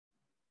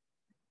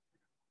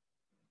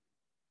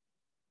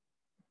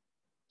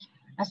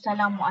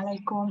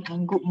Assalamualaikum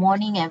and good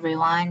morning,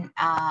 everyone.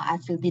 I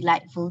feel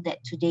delightful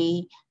that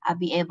today I'll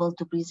be able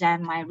to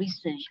present my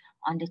research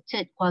on the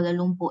third Kuala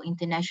Lumpur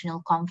International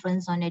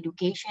Conference on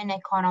Education,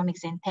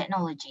 Economics and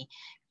Technology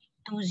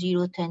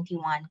 2021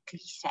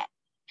 CLISET.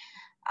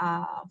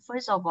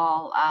 First of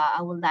all, I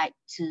would like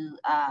to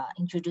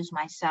introduce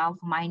myself.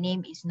 My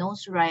name is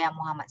Surayya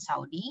Muhammad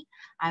Saudi.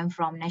 I'm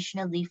from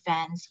National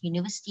Defence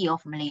University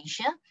of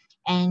Malaysia,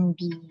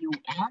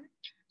 NDUM.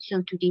 So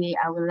today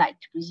I would like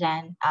to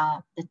present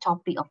the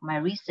topic of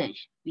my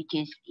research, which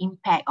is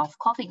impact of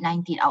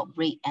COVID-19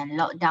 outbreak and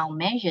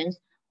lockdown measures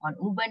on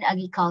urban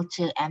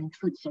agriculture and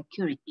food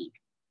security.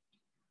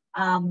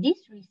 This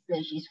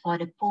research is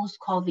for the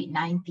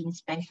post-COVID-19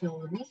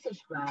 special research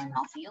grant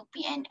of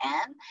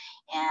UPNM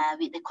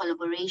with the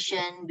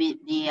collaboration with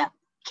the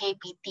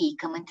KPT,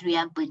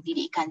 Kementerian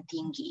Pendidikan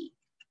Tinggi.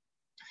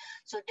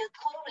 So the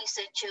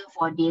co-researcher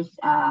for this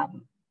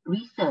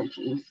research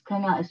is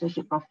Colonel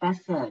Associate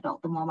Professor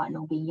Dr. Muhammad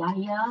Noor bin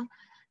Yahya,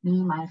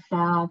 me,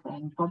 myself,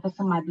 and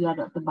Professor Mabia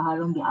Dr.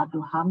 Baharul bin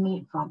Abdul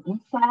Hamid from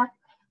INSAF,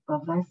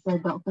 Professor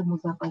Dr.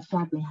 Muzaffar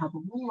Shah bin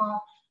Habibullah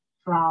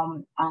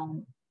from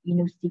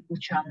University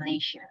Putra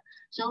Malaysia.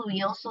 So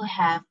we also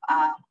have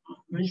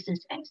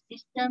research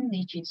assistant,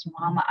 which is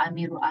Muhammad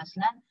Amirul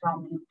Aslan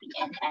from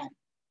UPNM.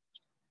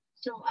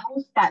 So I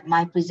will start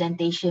my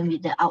presentation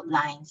with the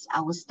outlines.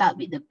 I will start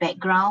with the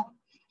background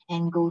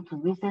and go to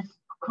research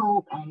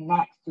scope and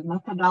next to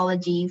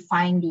methodology,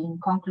 finding,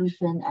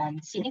 conclusion,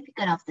 and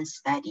significance of the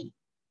study.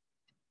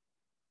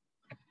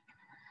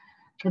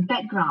 The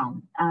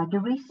background, the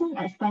recent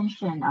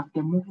extension of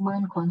the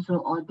Movement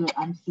Control Order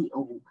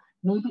MCO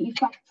may be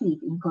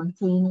effective in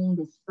containing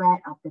the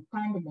spread of the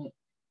pandemic,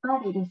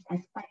 but it is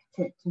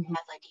expected to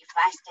have a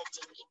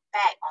devastating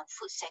impact on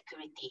food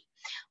security.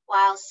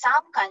 While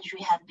some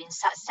countries have been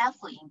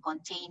successful in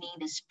containing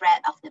the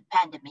spread of the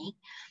pandemic,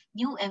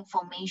 new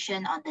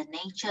information on the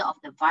nature of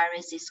the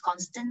virus is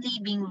constantly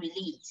being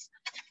released.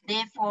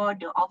 Therefore,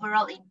 the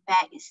overall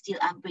impact is still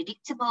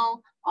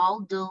unpredictable,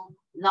 although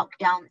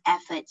lockdown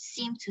efforts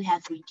seem to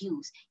have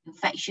reduced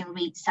infection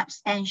rates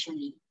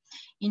substantially.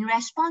 In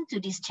response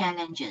to these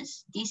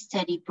challenges, this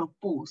study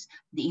proposed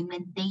the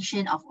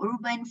implementation of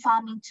urban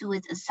farming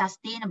towards a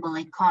sustainable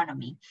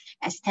economy,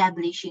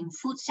 establishing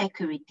food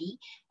security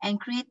and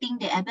creating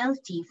the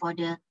ability for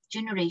the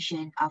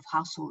generation of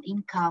household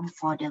income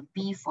for the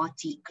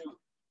B40 group.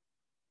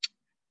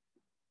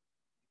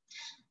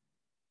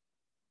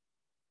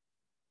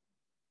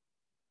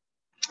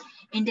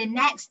 In the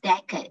next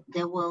decade,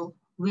 the world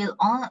will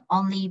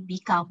only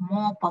become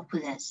more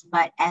populous,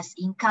 but as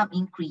income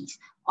increase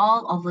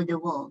all over the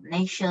world,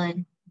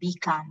 nations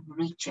become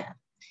richer.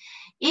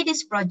 It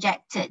is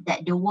projected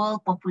that the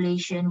world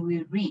population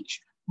will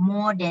reach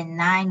more than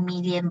 9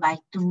 million by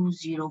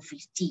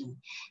 2015.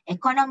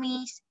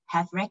 Economists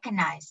have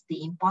recognized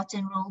the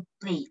important role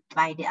played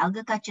by the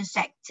agriculture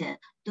sector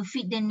to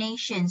feed the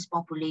nation's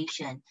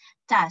population.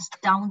 Thus,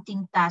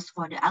 daunting task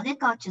for the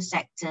agriculture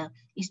sector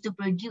is to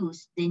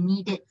produce the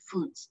needed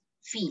foods,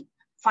 feed,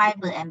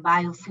 fiber, and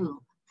biofuel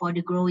for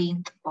the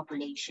growing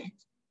population.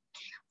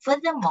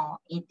 Furthermore,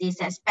 it is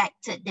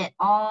expected that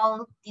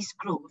all this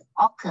growth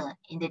occur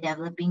in the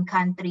developing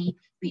country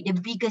with the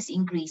biggest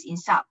increase in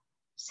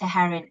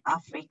sub-Saharan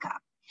Africa.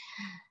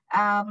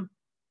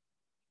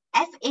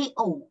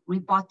 FAO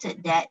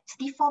reported that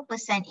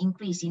 34%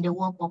 increase in the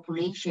world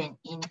population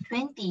in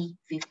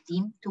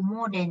 2015 to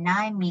more than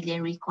 9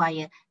 million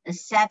require a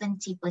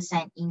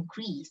 70%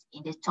 increase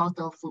in the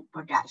total food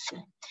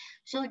production.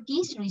 So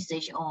this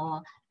research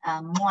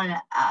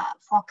more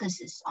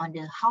focuses on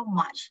the how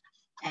much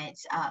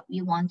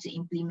we want to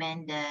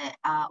implement the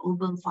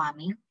urban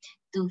farming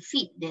to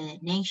feed the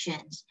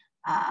nations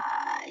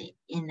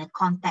in the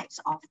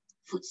context of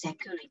food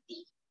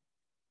security.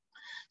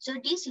 So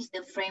this is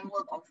the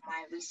framework of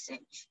my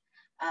research.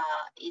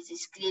 It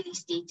is clearly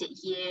stated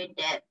here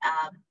that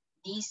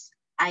these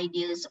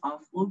ideas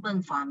of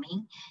urban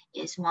farming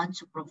is one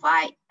to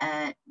provide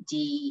a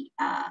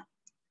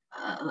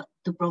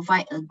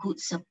good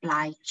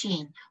supply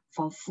chain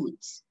for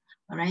foods.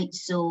 All right.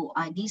 So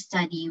this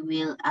study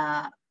will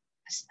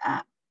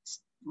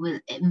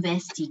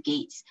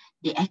investigate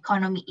the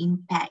economic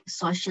impact,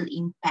 social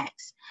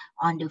impacts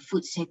on the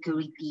food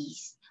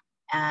securities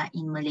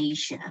in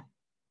Malaysia.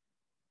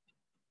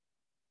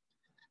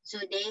 So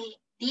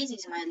this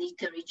is my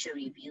literature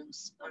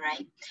reviews, all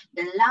right?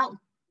 The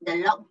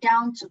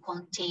lockdown to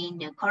contain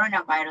the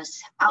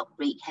coronavirus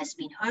outbreak has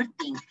been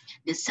hurting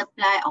the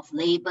supply of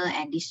labor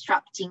and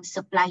disrupting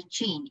supply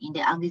chain in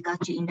the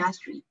agriculture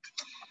industry.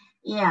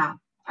 Yeah,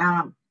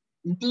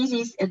 this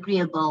is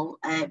agreeable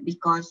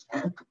because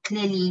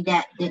clearly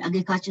that the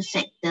agriculture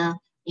sector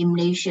in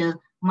Malaysia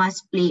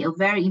must play a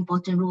very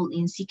important role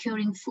in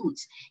securing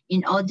foods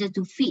in order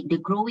to feed the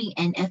growing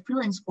and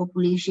affluent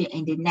population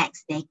in the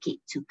next decade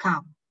to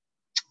come.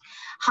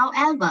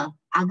 However,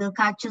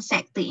 agriculture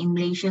sector in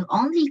Malaysia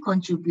only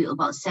contribute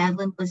about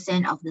 7%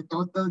 of the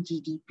total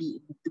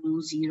GDP in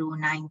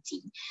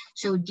 2019.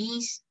 So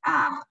these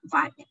have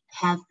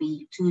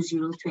a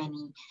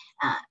 2020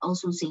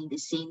 also saying the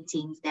same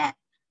things, that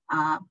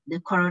the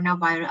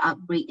coronavirus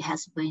outbreak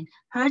has been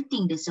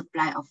hurting the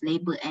supply of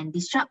labor and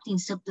disrupting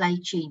supply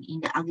chain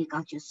in the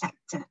agriculture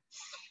sector.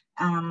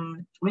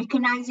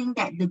 Recognizing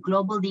that the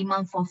global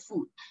demand for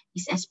food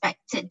is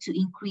expected to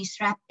increase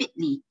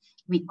rapidly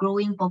with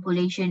growing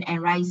population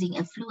and rising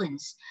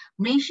affluence,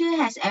 Malaysia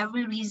has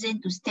every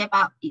reason to step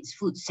up its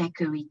food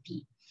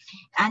security.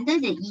 Under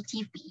the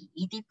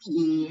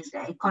ETP is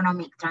the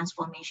Economic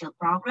Transformation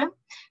Program,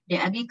 the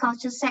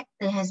agriculture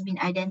sector has been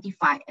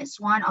identified as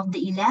one of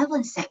the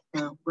 11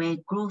 sectors where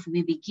growth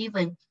will be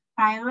given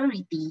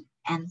priority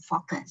and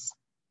focus.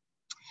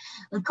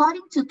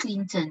 According to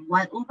Clinton,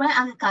 while urban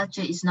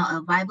agriculture is not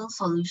a viable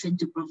solution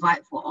to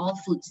provide for all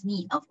foods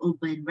needs of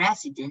urban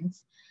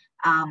residents,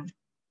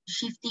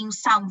 shifting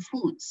some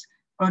foods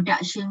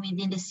production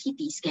within the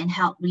cities can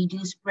help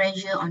reduce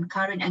pressure on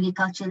current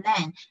agricultural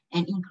land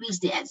and increase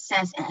the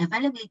access and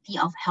availability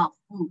of health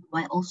food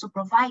while also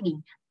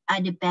providing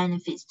other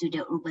benefits to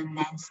the urban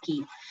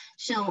landscape.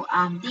 So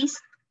this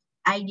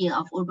idea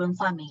of urban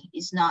farming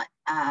is not,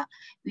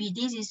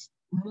 this is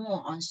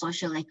more on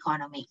social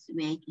economics,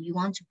 where you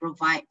want to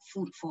provide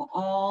food for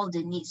all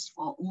the needs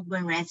for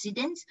urban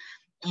residents,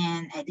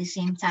 and at the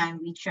same time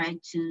we try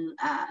to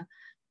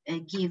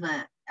give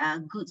a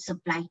good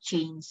supply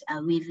chains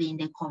within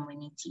the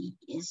community.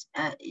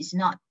 Is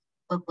not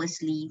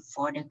purposely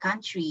for the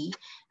country.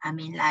 I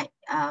mean, like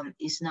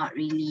it's not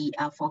really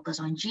focused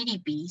on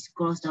GDP's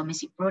gross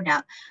domestic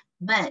product,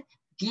 but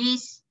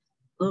this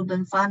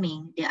urban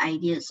farming, the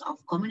ideas of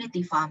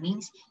community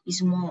farming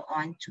is more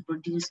on to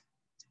produce,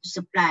 to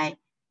supply,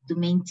 to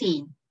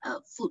maintain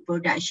food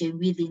production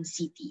within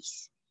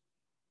cities.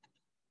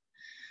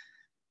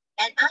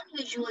 An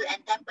unusual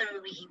and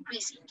temporary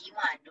increase in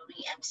demand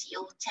during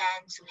MCO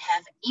tends to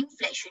have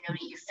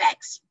inflationary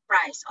effects.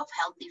 Price of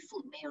healthy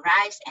food may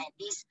rise, and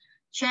this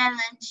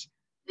challenge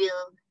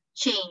will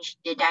change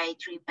the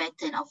dietary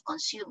pattern of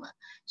consumer.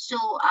 So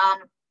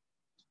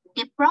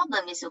the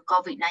problem is of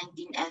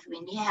COVID-19, as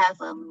when they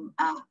have a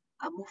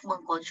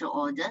movement control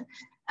order,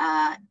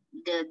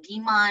 the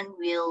demand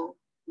will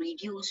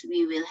reduce.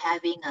 We will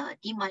having a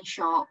demand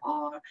shock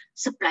or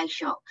supply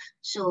shock.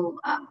 So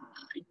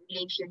in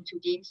relation to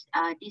this,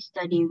 this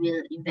study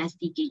will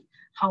investigate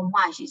how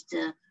much is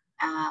the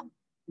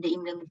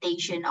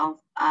implementation of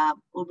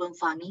urban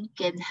farming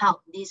can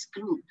help this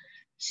group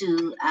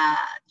to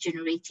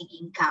generating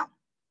income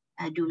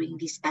during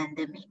this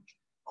pandemic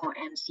or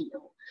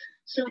MCO.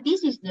 So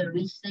this is the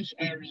research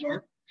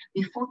area.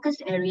 We focus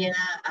area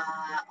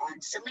on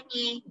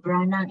Semenyih,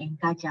 Branang, and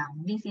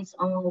Kajang. This is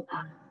all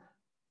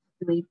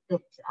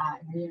situated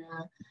near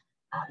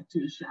to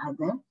each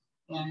other,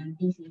 and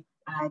this is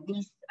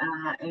this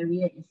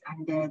area is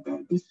under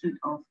the district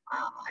of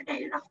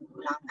Daerah Hulu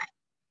Langat.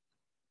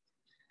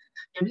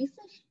 The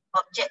research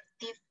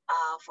objective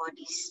for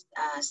this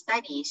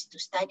study is to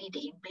study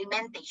the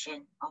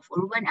implementation of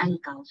urban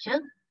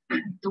agriculture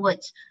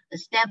towards a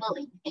stable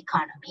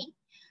economy,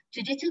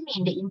 to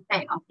determine the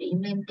impact of the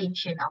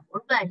implementation of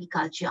urban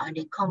agriculture on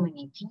the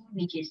community,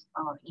 which is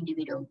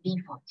individual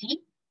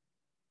B40,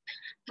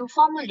 to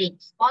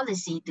formulate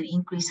policy to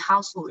increase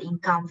household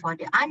income for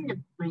the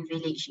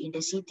underprivileged in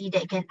the city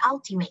that can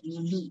ultimately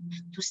lead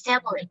to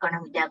stable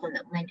economic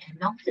development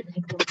and long-term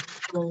economic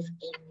growth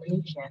in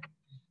Malaysia.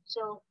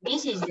 So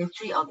this is the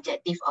three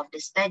objectives of the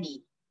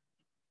study.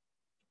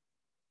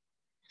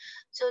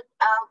 So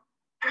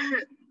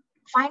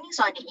findings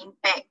on the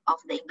impact of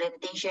the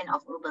implementation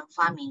of urban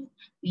farming,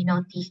 we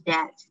noticed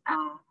that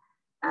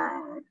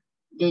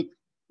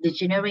the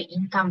generic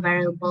income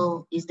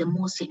variable is the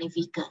most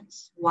significant,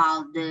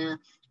 while the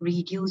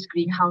reduced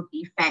greenhouse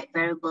effect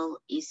variable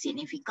is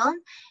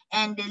significant,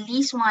 and the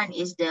least one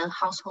is the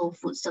household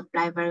food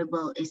supply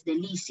variable is the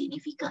least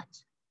significant.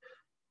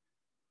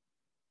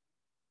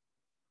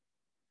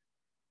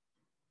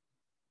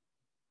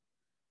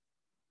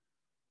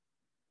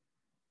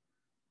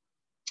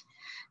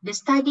 The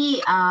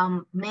study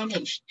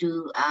managed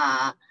to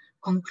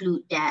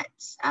conclude that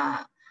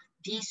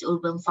this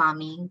urban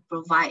farming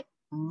provide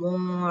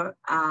more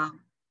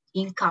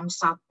income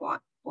support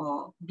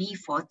for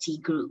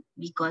B40 group,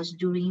 because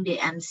during the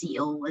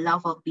MCO, a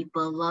lot of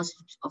people lost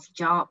of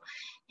job,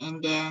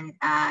 and then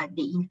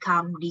the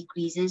income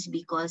decreases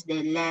because there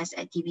are less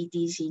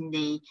activities in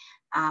the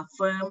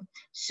firm.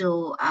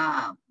 So,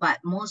 but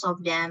most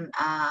of them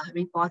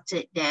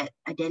reported that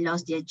they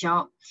lost their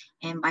job,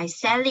 and by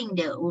selling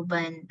the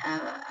urban,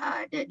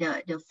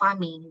 the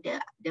farming,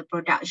 the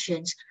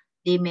productions,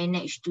 they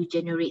managed to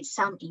generate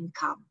some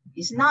income.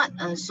 It's not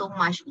so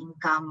much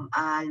income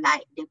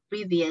like the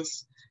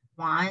previous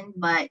one,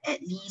 but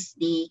at least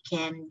they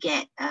can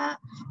get,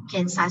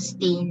 can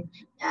sustain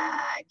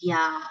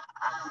their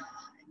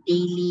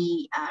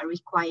daily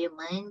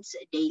requirements,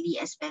 daily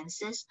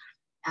expenses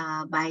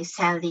by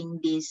selling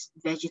these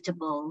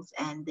vegetables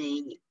and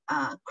the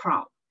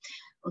crop.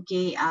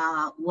 Okay,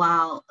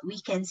 while we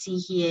can see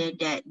here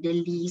that the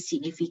least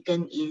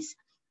significant is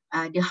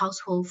the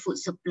household food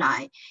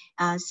supply.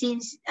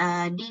 Since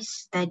this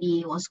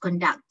study was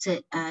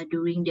conducted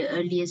during the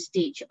earliest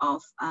stage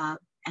of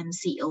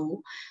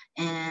MCO,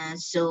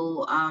 and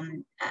so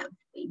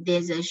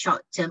there's a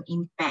short-term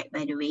impact,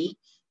 by the way.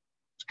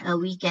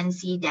 We can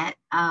see that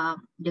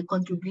the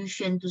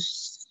contribution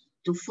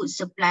to food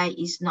supply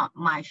is not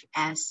much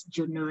as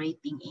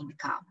generating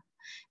income,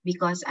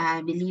 because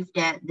I believe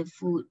that the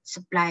food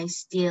supply is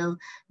still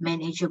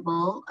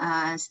manageable,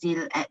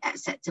 still at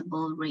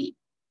acceptable rate.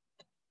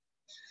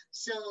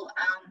 So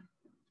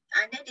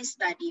under this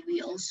study,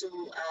 we also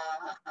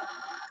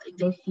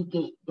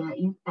investigate the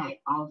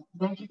impact of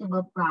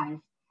vegetable price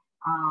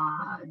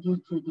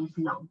due to this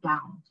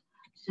lockdown.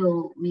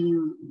 So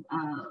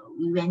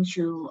we went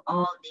through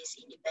all these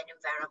independent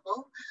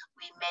variables.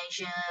 We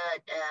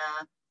measured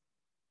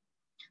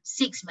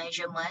 6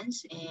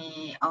 measurements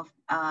of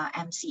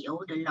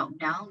MCO, the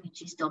lockdown,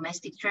 which is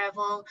domestic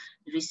travel,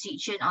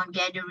 restriction on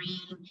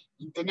gathering,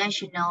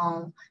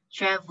 international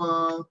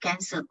travel,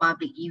 cancelled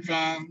public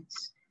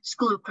events,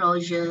 school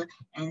closure,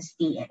 and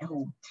stay at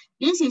home.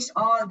 This is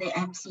all the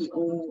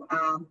MCO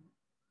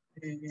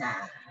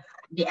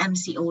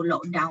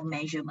lockdown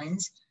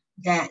measurements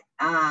that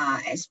are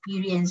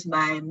experienced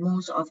by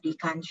most of the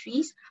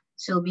countries.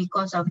 So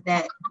because of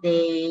that,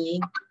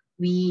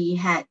 we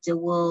had the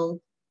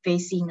world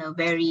facing a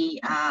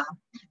very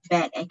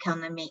bad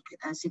economic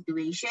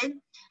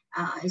situation.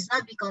 It's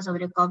not because of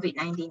the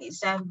COVID-19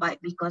 itself, but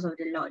because of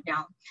the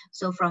lockdown.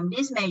 So from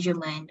this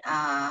measurement,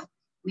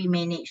 we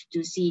managed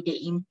to see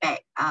the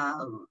impact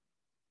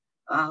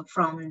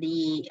from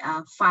the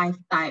 5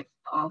 types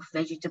of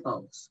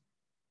vegetables.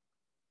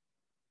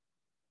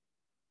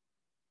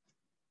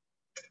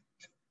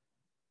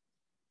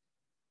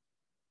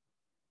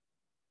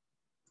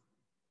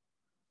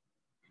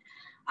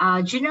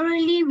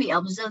 Generally, we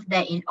observe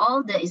that in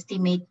all the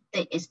estimated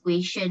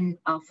equation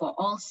for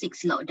all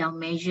 6 lockdown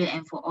measures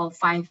and for all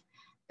 5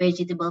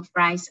 vegetable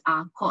price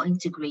are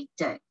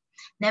co-integrated.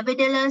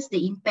 Nevertheless,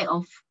 the impact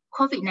of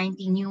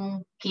COVID-19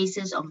 new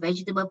cases on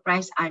vegetable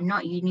price are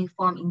not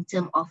uniform in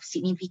terms of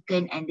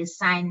significance and the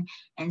sign,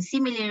 and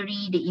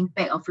similarly, the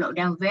impact of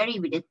lockdown vary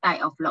with the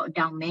type of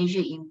lockdown measure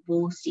in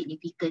both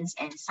significance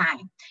and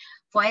sign.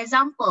 For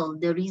example,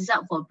 the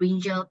result for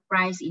brinjal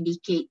price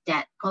indicate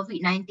that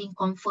COVID-19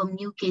 confirmed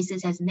new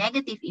cases has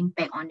negative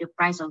impact on the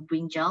price of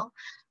brinjal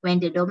when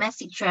the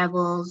domestic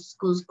travel,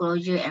 schools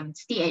closure, and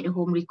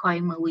stay-at-home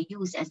requirement were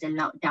used as the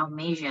lockdown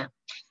measure.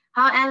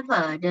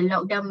 However, the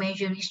lockdown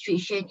measure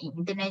restriction in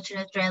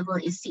international travel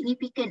is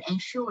significant and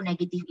show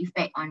negative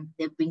effect on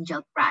the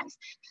brinjal price.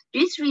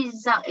 This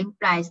result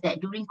implies that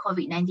during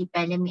COVID-19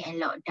 pandemic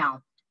and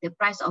lockdown, the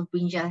price of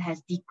brinjal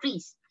has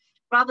decreased,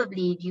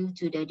 probably due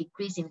to the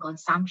decrease in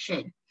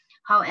consumption.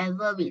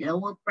 However, with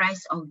lower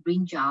price of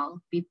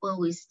brinjal, people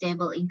with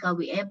stable income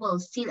were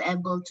still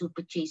able to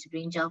purchase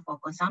brinjal for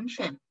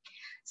consumption.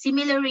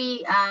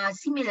 Similarly,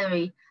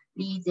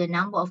 the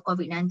number of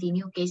COVID-19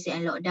 new cases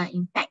and lockdown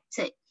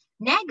impacted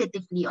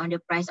negatively on the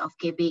price of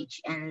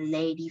cabbage and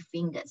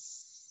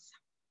ladyfingers.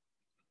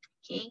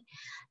 Okay,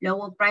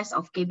 lower price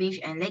of cabbage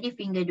and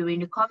ladyfinger during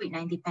the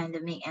COVID-19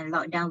 pandemic and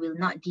lockdown will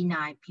not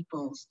deny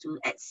people to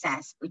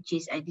access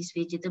purchase this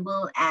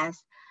vegetable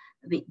as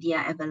with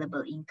their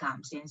available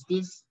income, since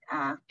this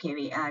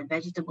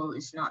vegetable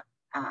is not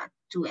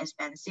too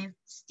expensive,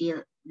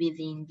 still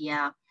within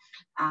their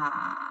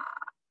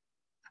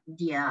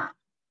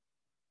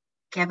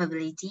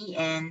capability,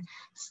 and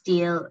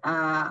still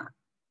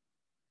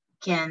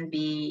can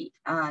be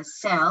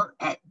sold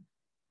at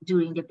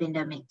during the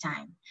pandemic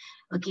time.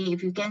 Okay,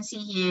 if you can see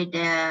here,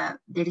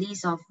 the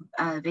list of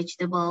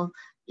vegetable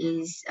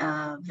is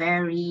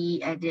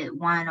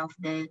one of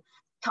the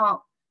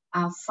top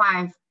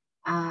 5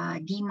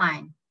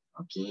 demand.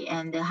 Okay,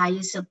 and the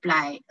highest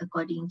supply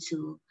according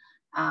to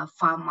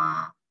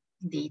pharma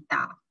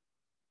data.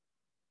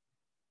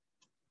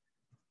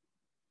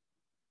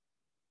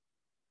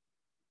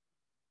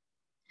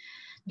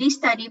 This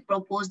study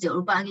proposed the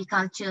urban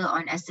agriculture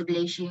on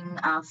establishing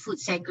food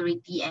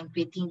security and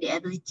creating the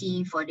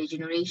ability for the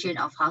generation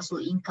of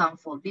household income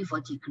for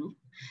B40 group.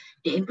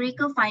 The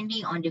empirical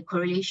finding on the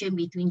correlation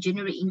between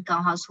general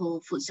income,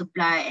 household food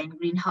supply, and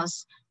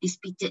greenhouse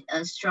depicted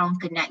a strong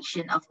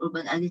connection of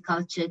urban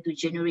agriculture to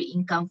generate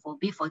income for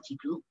B40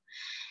 group.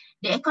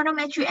 The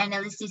econometric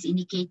analysis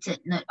indicated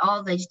not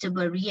all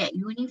vegetables react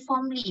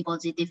uniformly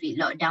positively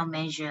lockdown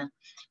measure.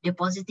 The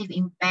positive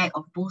impact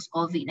of both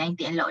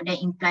COVID-19 and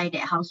lockdown imply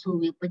that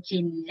households will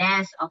purchase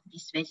less of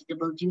this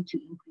vegetable due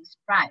to increased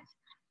price.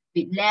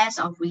 With less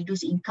of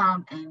reduced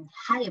income and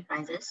higher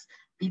prices,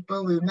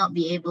 people will not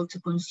be able to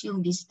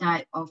consume this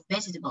type of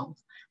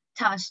vegetables.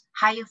 Thus,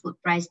 higher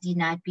food price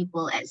deny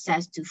people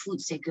access to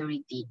food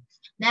security.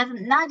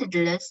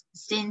 Nevertheless,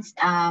 since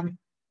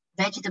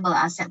vegetables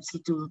are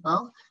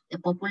substitutable, the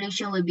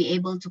population will be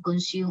able to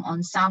consume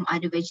on some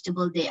other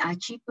vegetables that are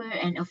cheaper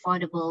and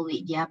affordable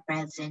with their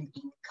present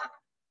income.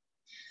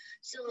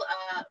 So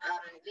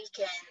we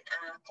can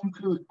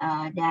conclude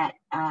that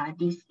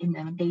this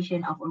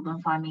implementation of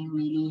urban farming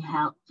really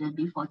helped the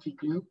B40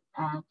 group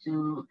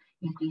to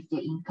increase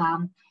their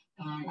income,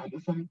 and at the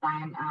same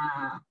time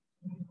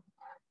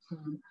to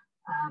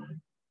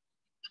um,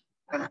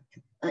 uh,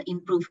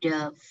 improve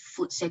the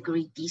food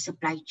security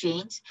supply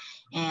chains.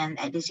 And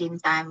at the same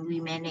time, we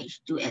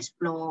managed to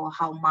explore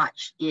how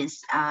much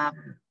this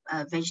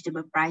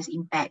vegetable price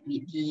impact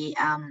with the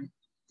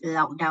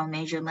lockdown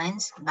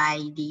measurements by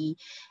the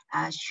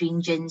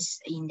stringence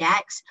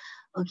index.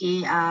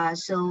 Okay,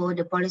 so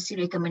the policy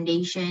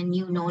recommendation,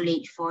 new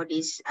knowledge for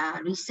this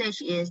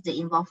research is the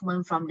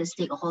involvement from the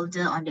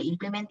stakeholder on the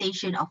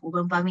implementation of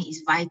urban farming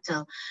is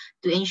vital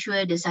to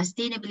ensure the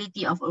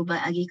sustainability of urban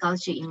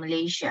agriculture in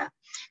Malaysia.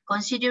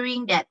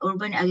 Considering that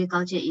urban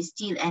agriculture is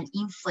still an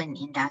infant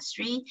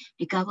industry,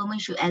 the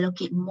government should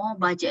allocate more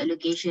budget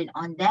allocation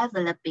on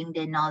developing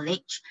the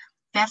knowledge,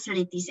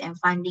 facilities, and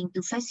funding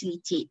to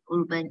facilitate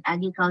urban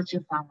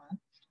agriculture farmers,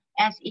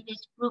 as it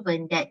is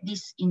proven that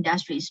this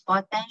industry is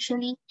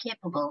potentially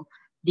capable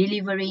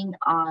delivering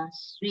a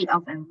suite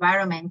of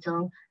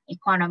environmental,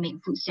 economic,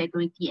 food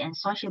security, and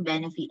social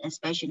benefit,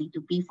 especially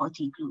to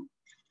P40 group.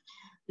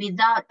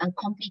 Without a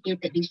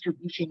complicated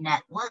distribution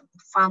network,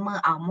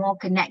 farmers are more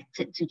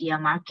connected to their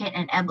market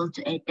and able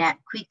to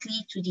adapt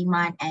quickly to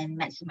demand and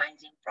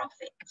maximizing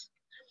profits.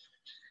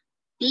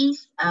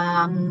 These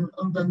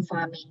urban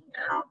farming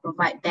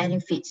provide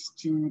benefits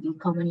to the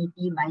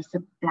community by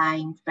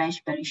supplying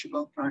fresh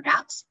perishable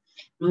products.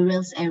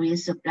 Rural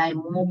areas supply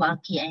more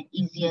bulky and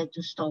easier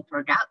to store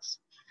products.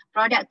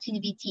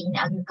 Productivity in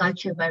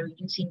agriculture by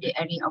reducing the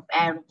area of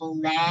arable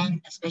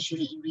land,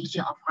 especially in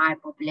regions of high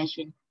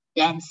population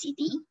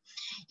density.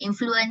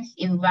 Influence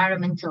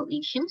environmental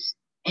issues,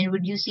 and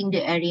reducing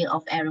the area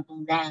of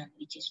arable land,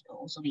 which is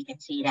also we can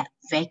say that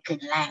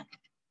vacant land.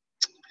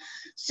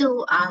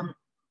 So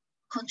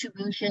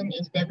contribution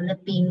is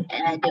developing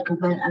the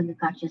urban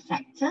agriculture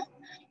sector,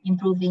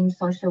 improving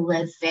social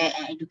welfare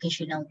and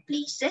educational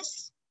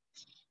places,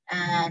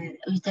 and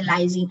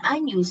utilizing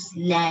unused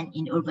land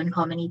in urban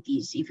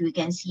communities. If we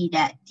can see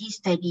that this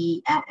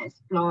study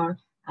explore,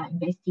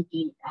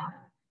 investigate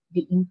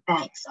the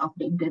impacts of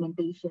the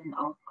implementation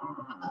of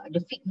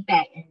the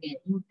feedback and the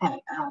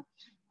impact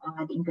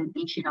of the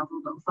implementation of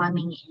urban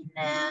farming in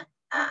the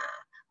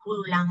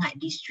Hulu Langat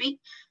district.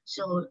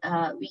 So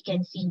we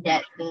can see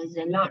that there's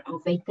a lot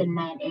of vacant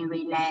land,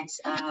 area lands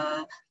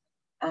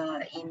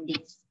in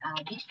this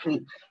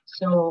district.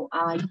 So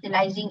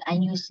utilizing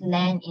unused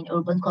land in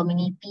urban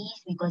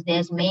communities, because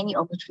there's many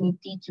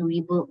opportunity to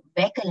rebuild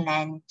vacant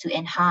land to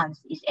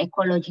enhance its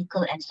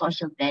ecological and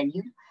social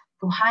value,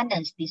 to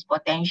harness this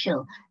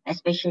potential,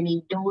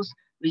 especially those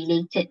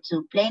related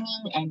to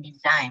planning and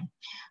design.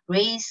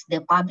 Raise the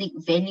public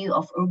value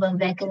of urban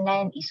vacant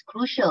land is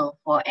crucial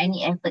for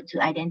any effort to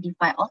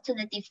identify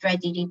alternative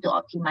strategy to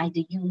optimize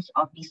the use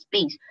of this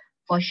space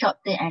for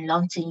short-term and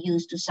long-term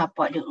use to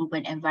support the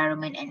urban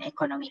environment and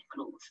economic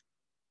growth.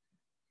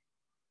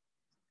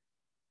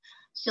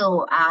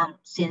 So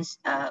since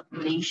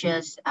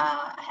Malaysia's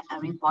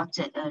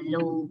reported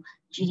low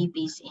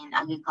GDPs in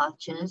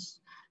agriculture,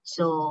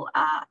 so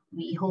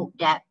we hope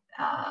that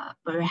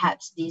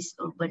perhaps this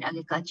urban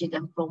agriculture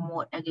can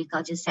promote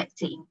agriculture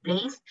sector in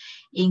place,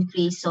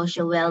 increase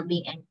social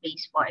well-being and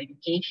place for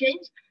education,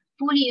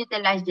 fully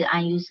utilize the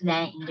unused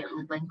land in the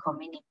urban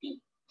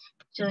community.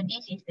 So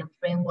this is the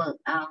framework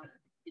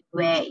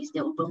where is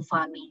the urban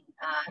farming,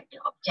 the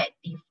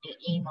objective, the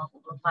aim of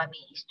urban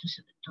farming is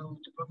to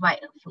provide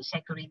a food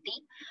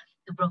security,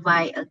 to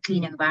provide a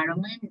clean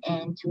environment,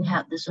 and to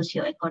help the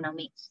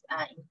socio-economics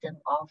in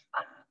terms of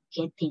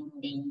getting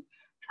the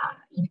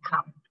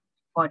income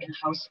for the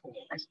household,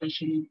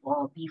 especially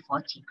for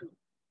B40 group.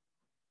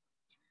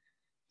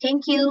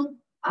 Thank you.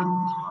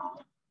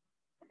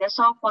 That's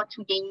all for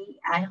today.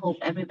 I hope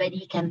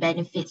everybody can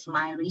benefit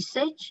my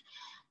research.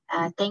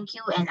 Thank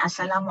you and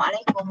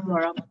Assalamualaikum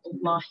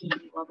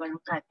warahmatullahi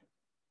wabarakatuh.